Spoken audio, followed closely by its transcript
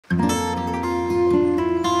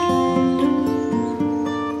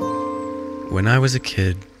When I was a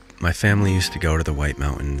kid, my family used to go to the White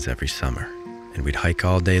Mountains every summer, and we'd hike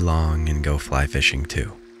all day long and go fly fishing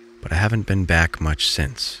too. But I haven't been back much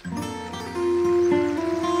since.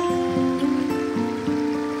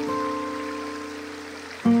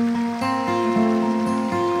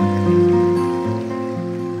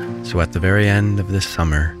 So at the very end of this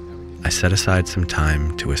summer, I set aside some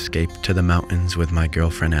time to escape to the mountains with my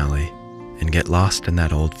girlfriend Allie and get lost in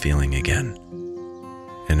that old feeling again.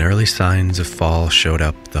 And early signs of fall showed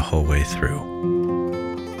up the whole way through.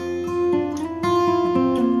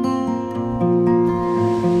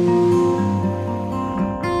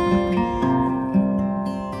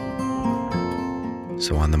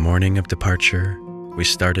 So on the morning of departure, we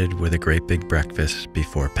started with a great big breakfast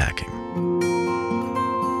before packing.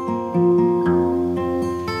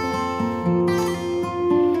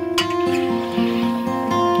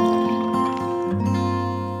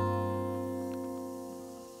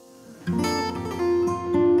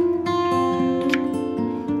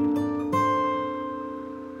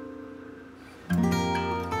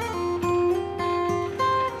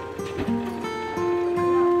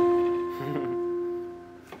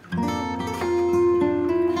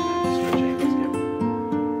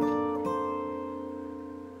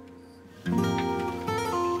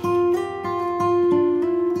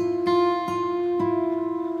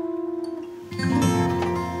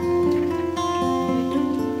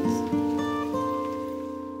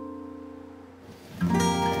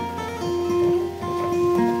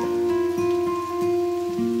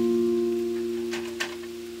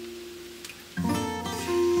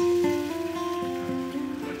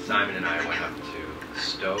 Simon and I went up to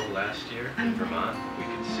Stowe last year in Vermont. We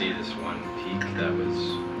could see this one peak that was,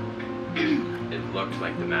 it looked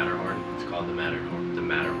like the Matterhorn. It's called the Matterhorn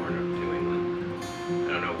of New England.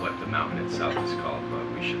 I don't know what the mountain itself is called, but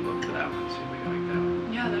we should look for that one, see if we can make that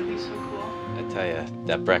one. Yeah, that'd be so cool. I tell you,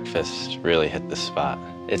 that breakfast really hit the spot.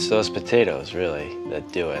 It's those potatoes, really,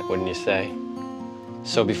 that do it, wouldn't you say?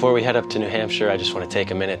 So before we head up to New Hampshire, I just want to take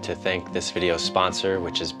a minute to thank this video's sponsor,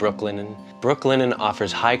 which is Brooklinen. Brooklinen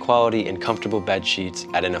offers high quality and comfortable bed sheets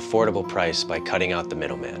at an affordable price by cutting out the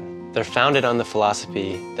middleman. They're founded on the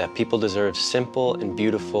philosophy that people deserve simple and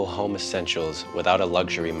beautiful home essentials without a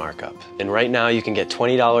luxury markup. And right now you can get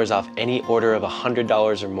 $20 off any order of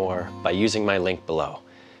 $100 or more by using my link below.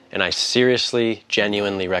 And I seriously,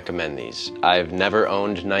 genuinely recommend these. I've never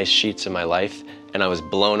owned nice sheets in my life, and I was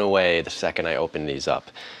blown away the second I opened these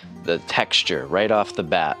up. The texture right off the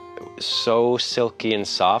bat, so silky and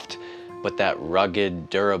soft, but that rugged,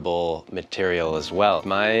 durable material as well.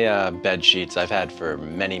 My bed sheets I've had for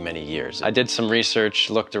many, many years. I did some research,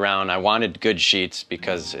 looked around. I wanted good sheets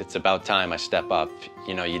because it's about time I step up.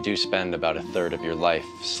 You know, you do spend about a third of your life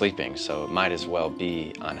sleeping, so it might as well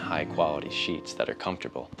be on high quality sheets that are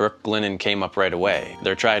comfortable. Brooklinen came up right away.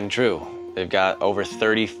 They're tried and true. They've got over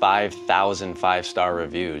 35,000 five-star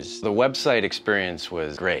reviews. The website experience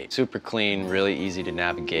was great. Super clean, really easy to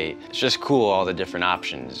navigate. It's just cool, all the different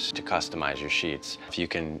options to customize your sheets. If you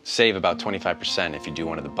can save about 25% if you do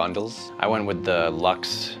one of the bundles. I went with the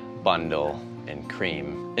Luxe bundle in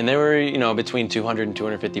cream. And they were, you know, between 200 and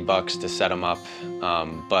 250 bucks to set them up.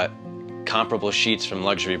 But comparable sheets from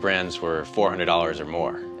luxury brands were $400 or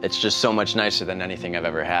more. It's just so much nicer than anything I've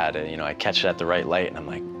ever had. And, you know, I catch it at the right light and I'm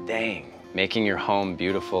like, dang. Making your home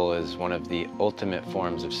beautiful is one of the ultimate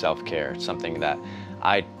forms of self-care. It's something that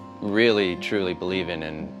I really, truly believe in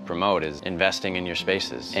and promote is investing in your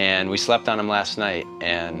spaces. And we slept on them last night,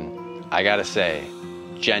 and I gotta say,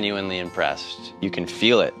 genuinely impressed. You can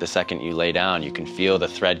feel it the second you lay down. You can feel the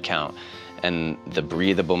thread count and the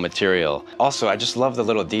breathable material. Also, I just love the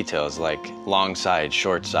little details like long side,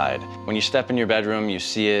 short side. When you step in your bedroom, you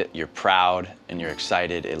see it, you're proud and you're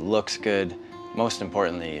excited. It looks good. Most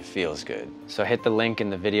importantly, it feels good. So hit the link in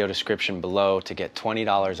the video description below to get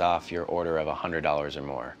 $20 off your order of $100 or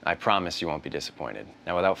more. I promise you won't be disappointed.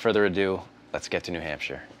 Now, without further ado, let's get to New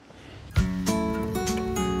Hampshire.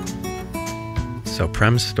 So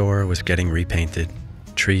Prem's store was getting repainted,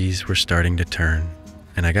 trees were starting to turn,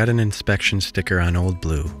 and I got an inspection sticker on Old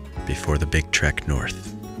Blue before the big trek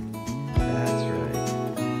north. That's right.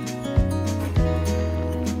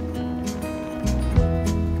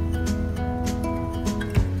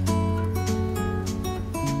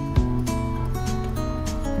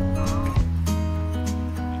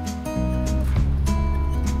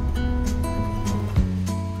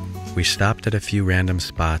 We stopped at a few random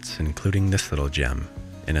spots, including this little gem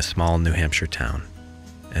in a small New Hampshire town.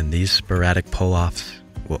 And these sporadic pull-offs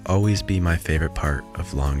will always be my favorite part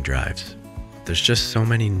of long drives. There's just so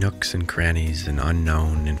many nooks and crannies and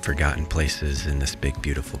unknown and forgotten places in this big,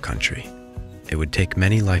 beautiful country. it would take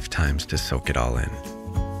many lifetimes to soak it all in.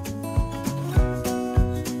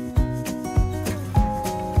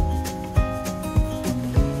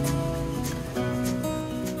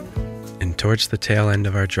 And towards the tail end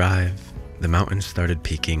of our drive, the mountains started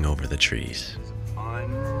peeking over the trees.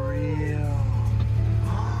 Unreal.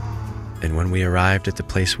 And when we arrived at the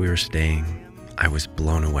place we were staying, I was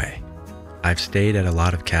blown away. I've stayed at a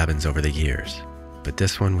lot of cabins over the years, but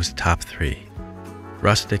this one was top 3.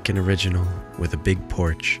 Rustic and original, with a big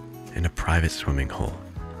porch and a private swimming hole.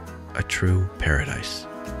 A true paradise.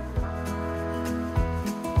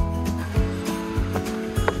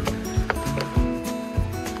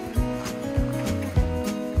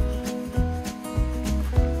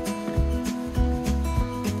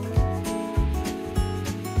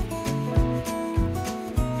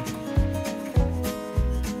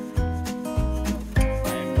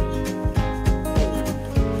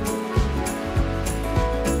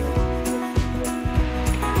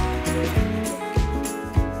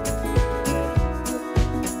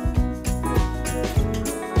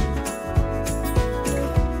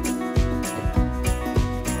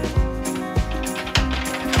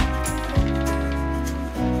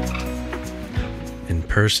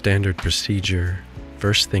 Per standard procedure,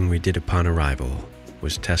 first thing we did upon arrival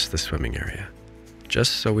was test the swimming area,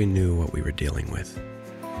 just so we knew what we were dealing with.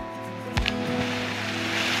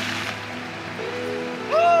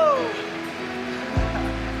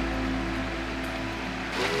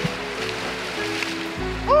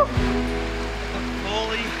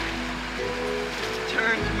 Fully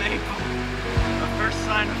turned maple. The first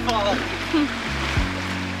sign of fall.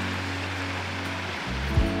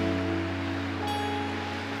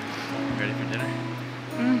 Ready for dinner?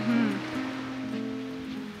 Mm-hmm.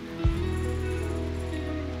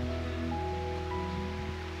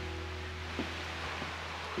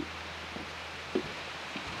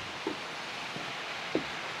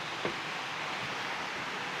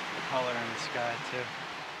 Color in the sky, too.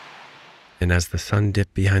 And as the sun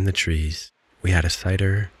dipped behind the trees, we had a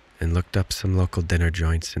cider and looked up some local dinner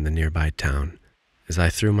joints in the nearby town as I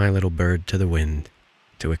threw my little bird to the wind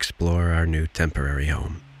to explore our new temporary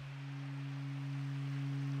home.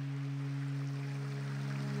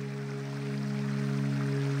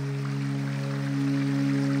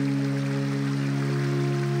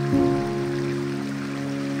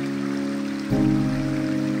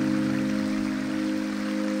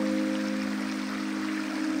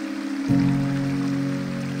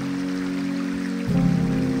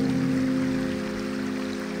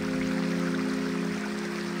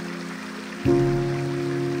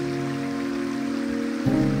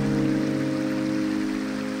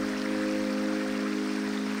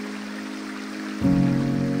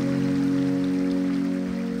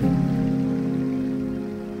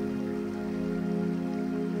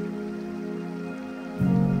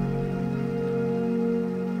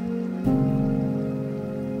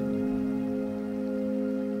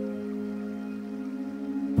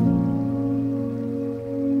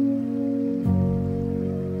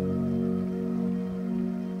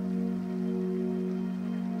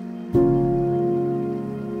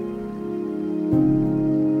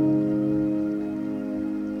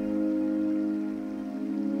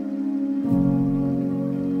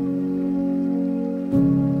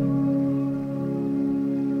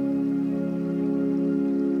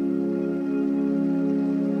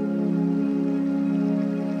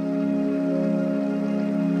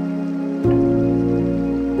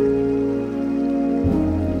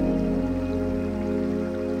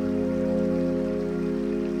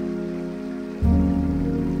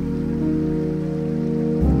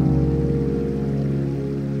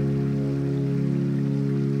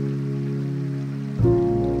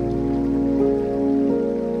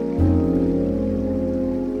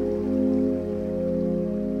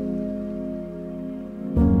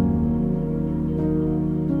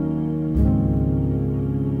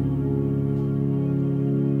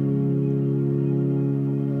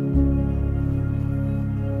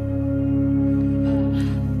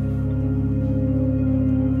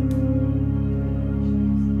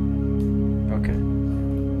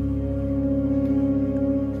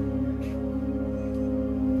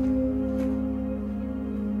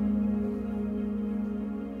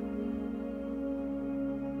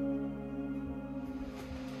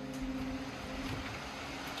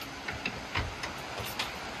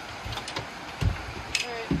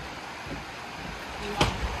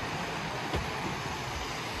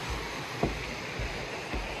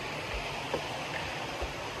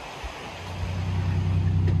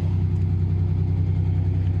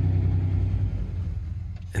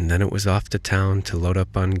 And then it was off to town to load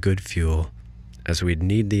up on good fuel as we'd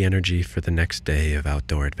need the energy for the next day of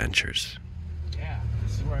outdoor adventures. Yeah,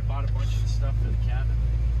 this is where I bought a bunch of stuff for the cabin.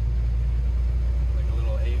 Like a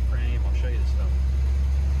little A-frame. I'll show you the stuff.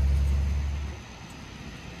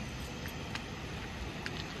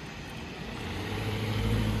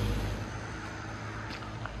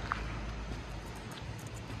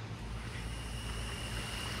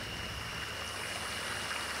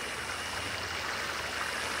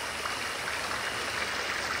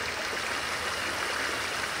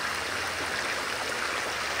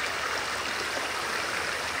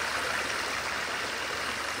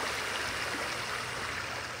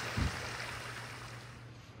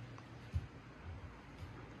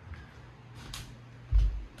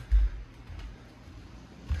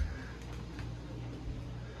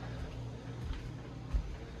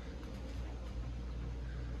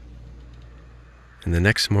 And the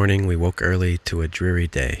next morning we woke early to a dreary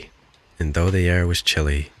day, and though the air was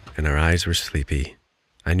chilly and our eyes were sleepy,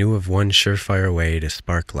 I knew of one surefire way to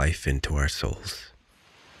spark life into our souls.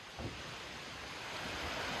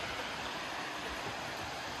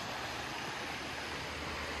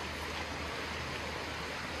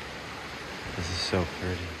 This is so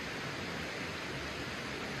pretty.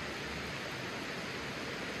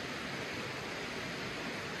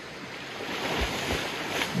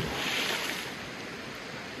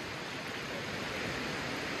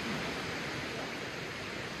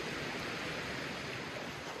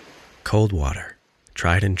 Cold water,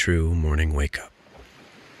 tried and true morning wake up.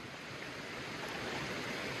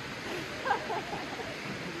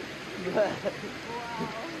 Doesn't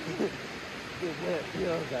it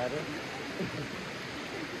feel better?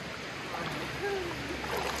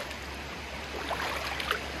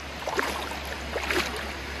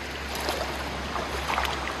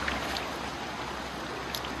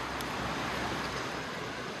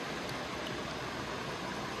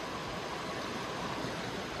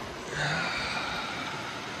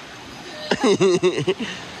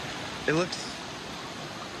 It looks...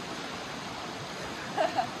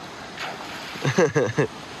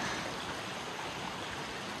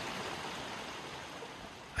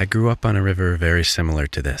 I grew up on a river very similar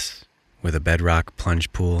to this, with a bedrock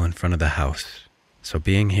plunge pool in front of the house. So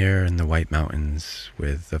being here in the White Mountains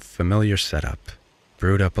with a familiar setup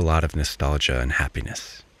brewed up a lot of nostalgia and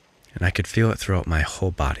happiness. And I could feel it throughout my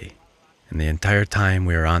whole body. And the entire time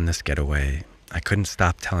we were on this getaway, I couldn't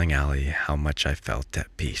stop telling Allie how much I felt at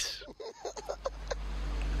peace.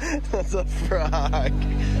 That's a frog. I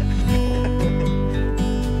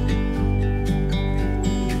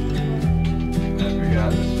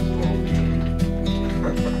forgot this was cold.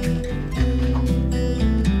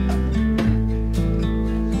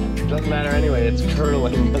 Doesn't matter anyway, it's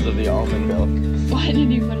curdling because of the almond milk. Why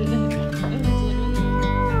didn't you put it in?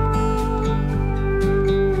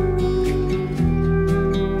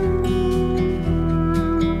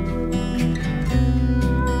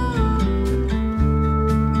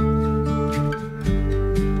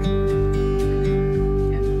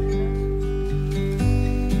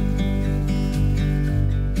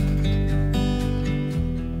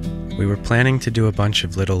 We were planning to do a bunch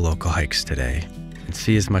of little local hikes today and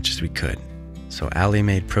see as much as we could. So Allie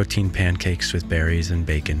made protein pancakes with berries and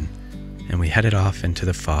bacon, and we headed off into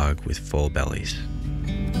the fog with full bellies.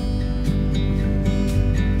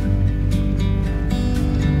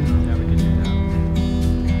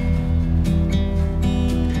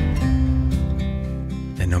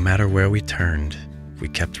 And no matter where we turned, we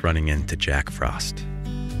kept running into Jack Frost.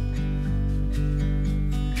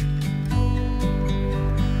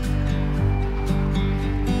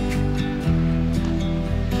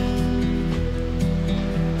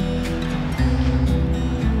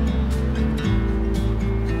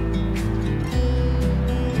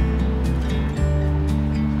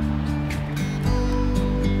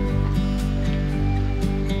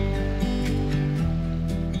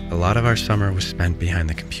 A lot of our summer was spent behind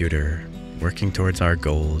the computer, working towards our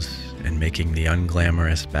goals and making the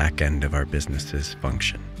unglamorous back end of our businesses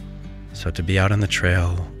function. So to be out on the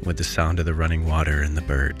trail with the sound of the running water and the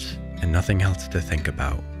birds and nothing else to think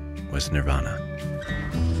about was nirvana.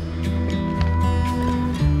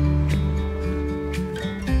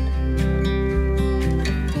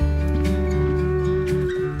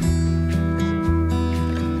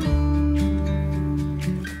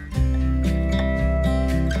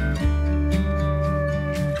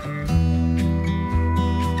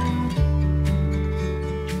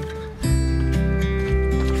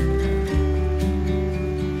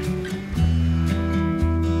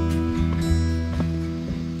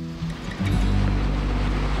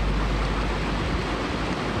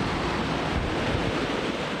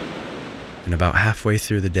 And about halfway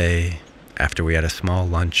through the day, After we had a small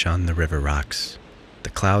lunch on the river rocks, the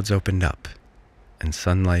clouds opened up and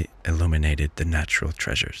sunlight illuminated the natural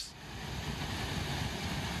treasures.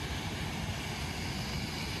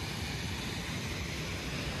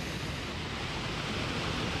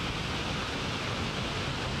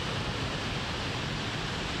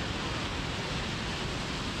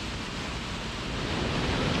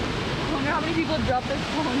 I wonder how many people drop their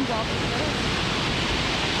phones off of there.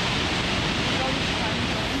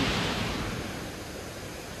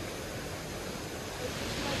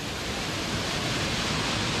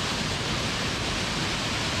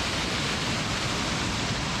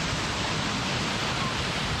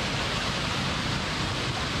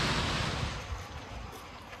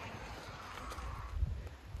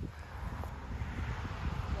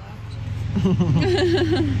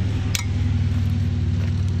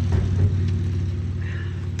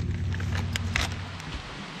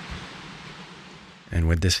 And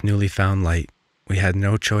with this newly found light, we had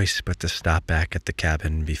no choice but to stop back at the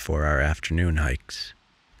cabin before our afternoon hikes,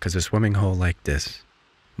 because a swimming hole like this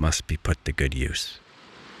must be put to good use.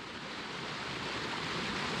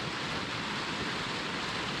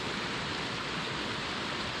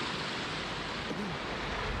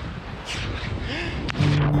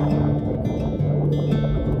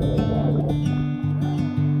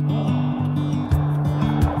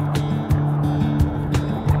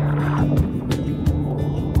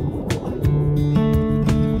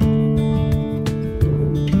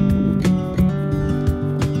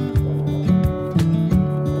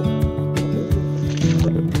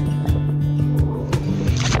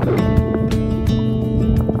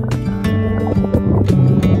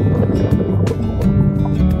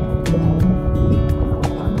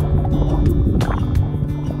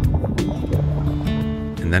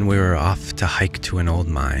 And then we were off to hike to an old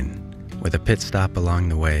mine, with a pit stop along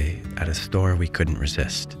the way at a store we couldn't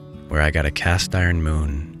resist, where I got a cast iron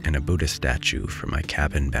moon and a Buddha statue for my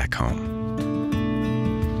cabin back home.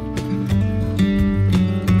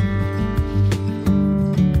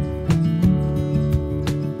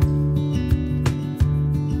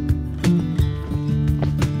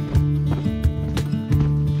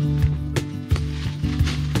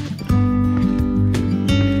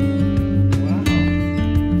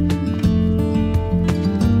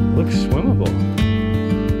 Looks swimmable.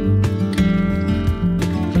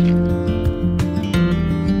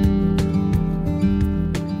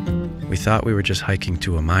 We thought we were just hiking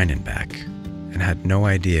to a mine and back, and had no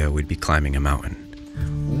idea we'd be climbing a mountain.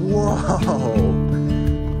 Whoa!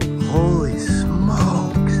 Holy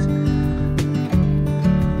smokes!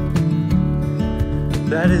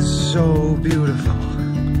 That is so beautiful.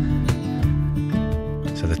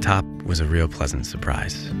 So the top was a real pleasant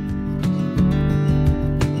surprise.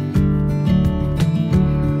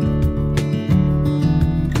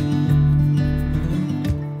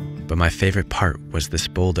 But my favorite part was this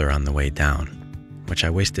boulder on the way down, which I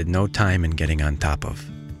wasted no time in getting on top of,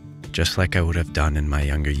 just like I would have done in my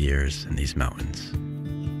younger years in these mountains.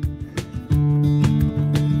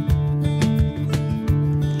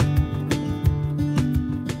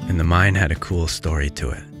 And the mine had a cool story to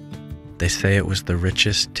it. They say it was the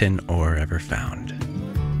richest tin ore ever found.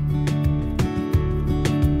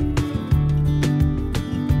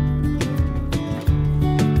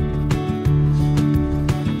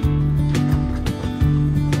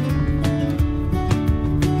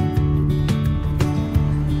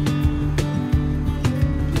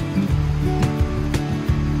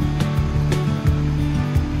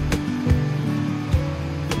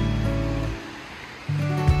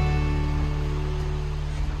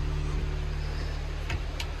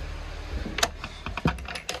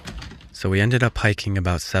 So we ended up hiking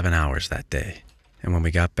about 7 hours that day, and when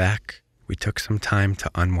we got back, we took some time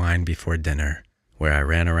to unwind before dinner, where I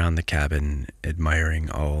ran around the cabin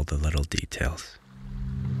admiring all the little details.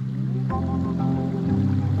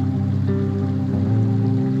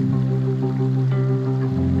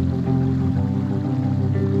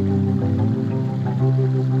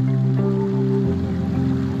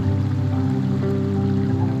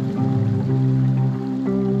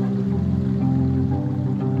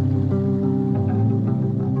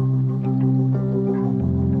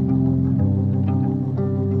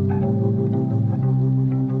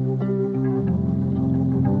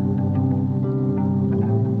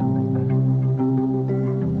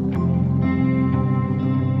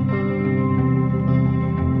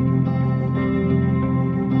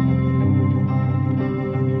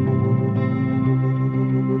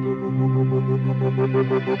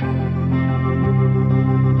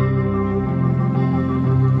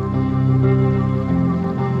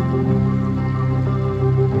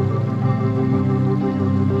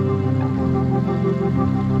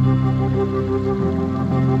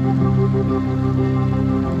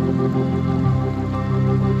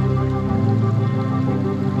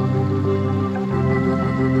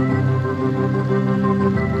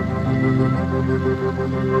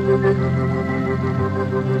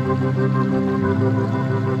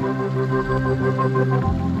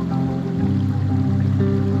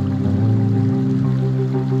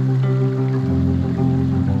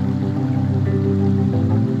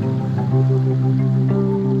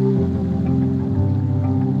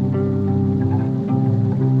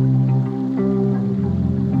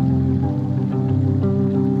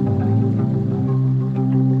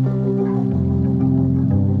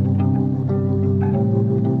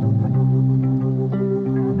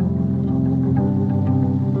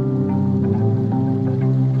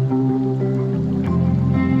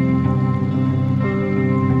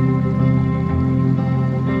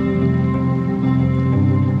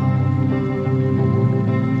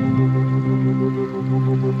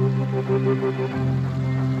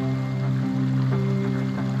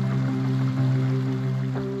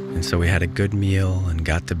 so we had a good meal and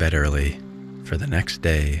got to bed early, for the next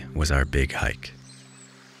day was our big hike.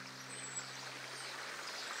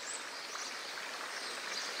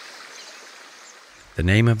 The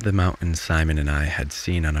name of the mountain Simon and I had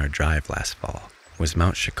seen on our drive last fall was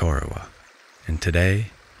Mount Shikorowa, and today,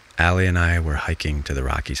 Allie and I were hiking to the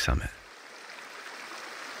rocky summit.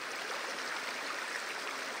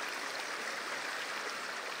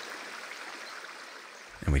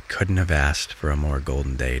 And we couldn't have asked for a more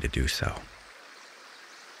golden day to do so.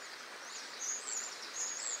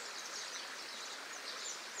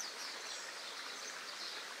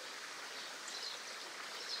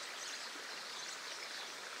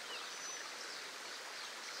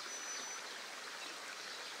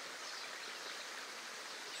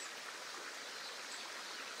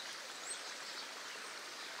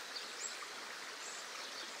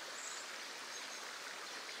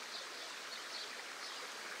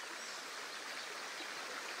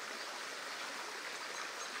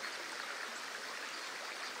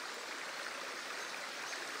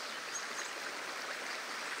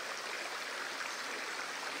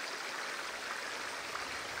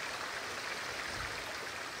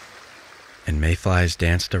 And mayflies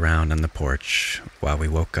danced around on the porch while we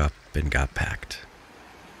woke up and got packed.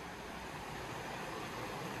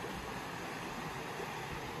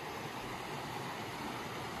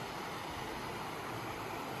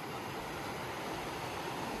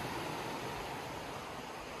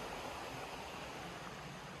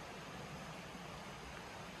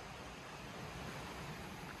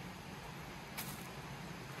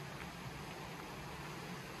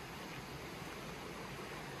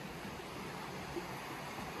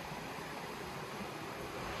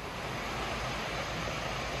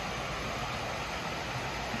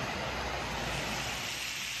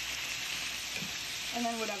 And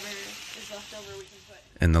then whatever is left over we can put.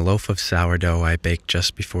 And the loaf of sourdough I baked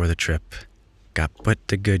just before the trip got put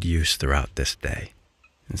to good use throughout this day.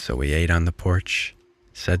 And so we ate on the porch,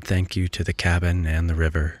 said thank you to the cabin and the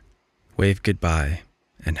river, waved goodbye,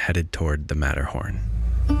 and headed toward the Matterhorn.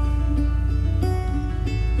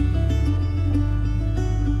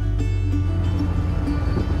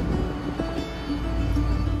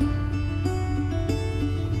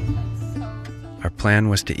 Our plan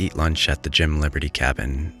was to eat lunch at the Jim Liberty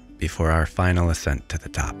cabin before our final ascent to the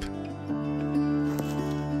top.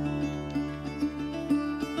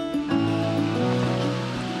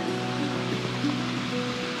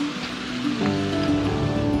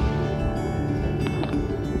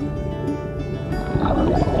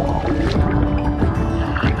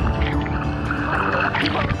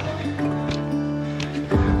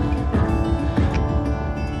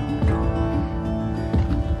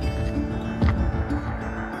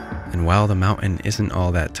 And while the mountain isn't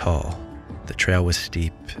all that tall, the trail was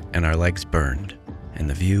steep and our legs burned, and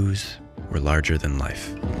the views were larger than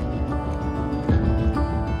life.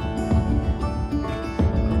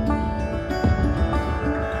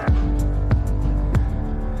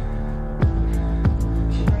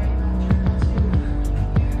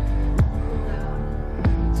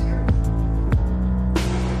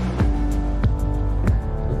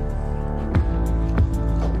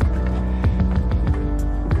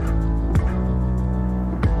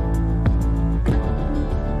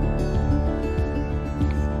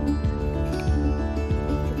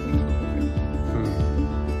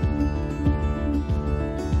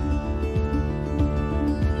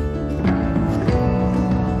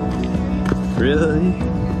 Really?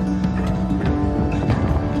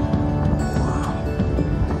 Wow.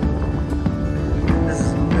 This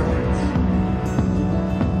is nuts.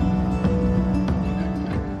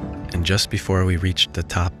 And just before we reached the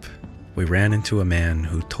top, we ran into a man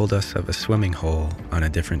who told us of a swimming hole on a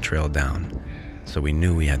different trail down, so we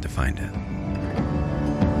knew we had to find it.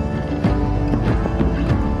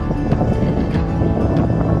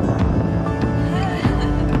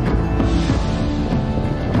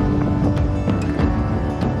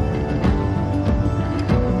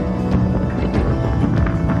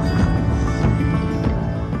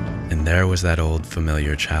 There was that old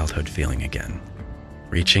familiar childhood feeling again,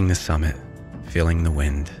 reaching the summit, feeling the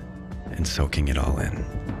wind, and soaking it all in.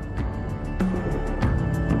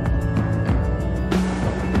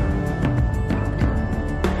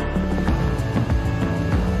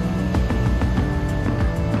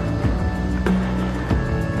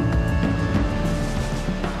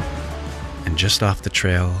 And just off the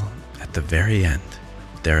trail, at the very end,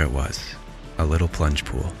 there it was, a little plunge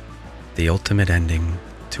pool, the ultimate ending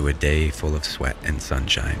to a day full of sweat and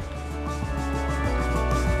sunshine.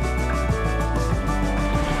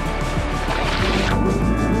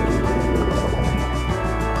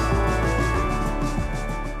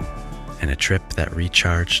 trip that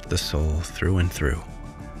recharged the soul through and through,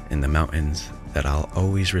 in the mountains that I'll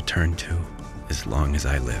always return to as long as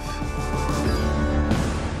I live.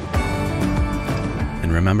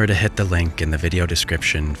 And remember to hit the link in the video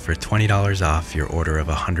description for $20 off your order of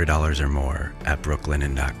 $100 or more at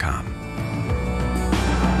brooklinen.com.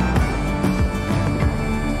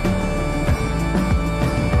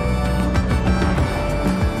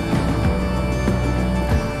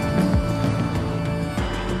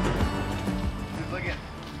 Look at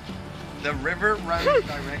the river runs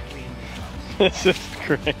directly into the house. This is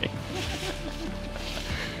great.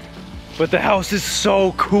 But the house is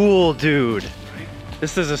so cool, dude.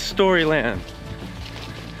 This is a storyland.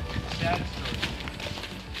 That's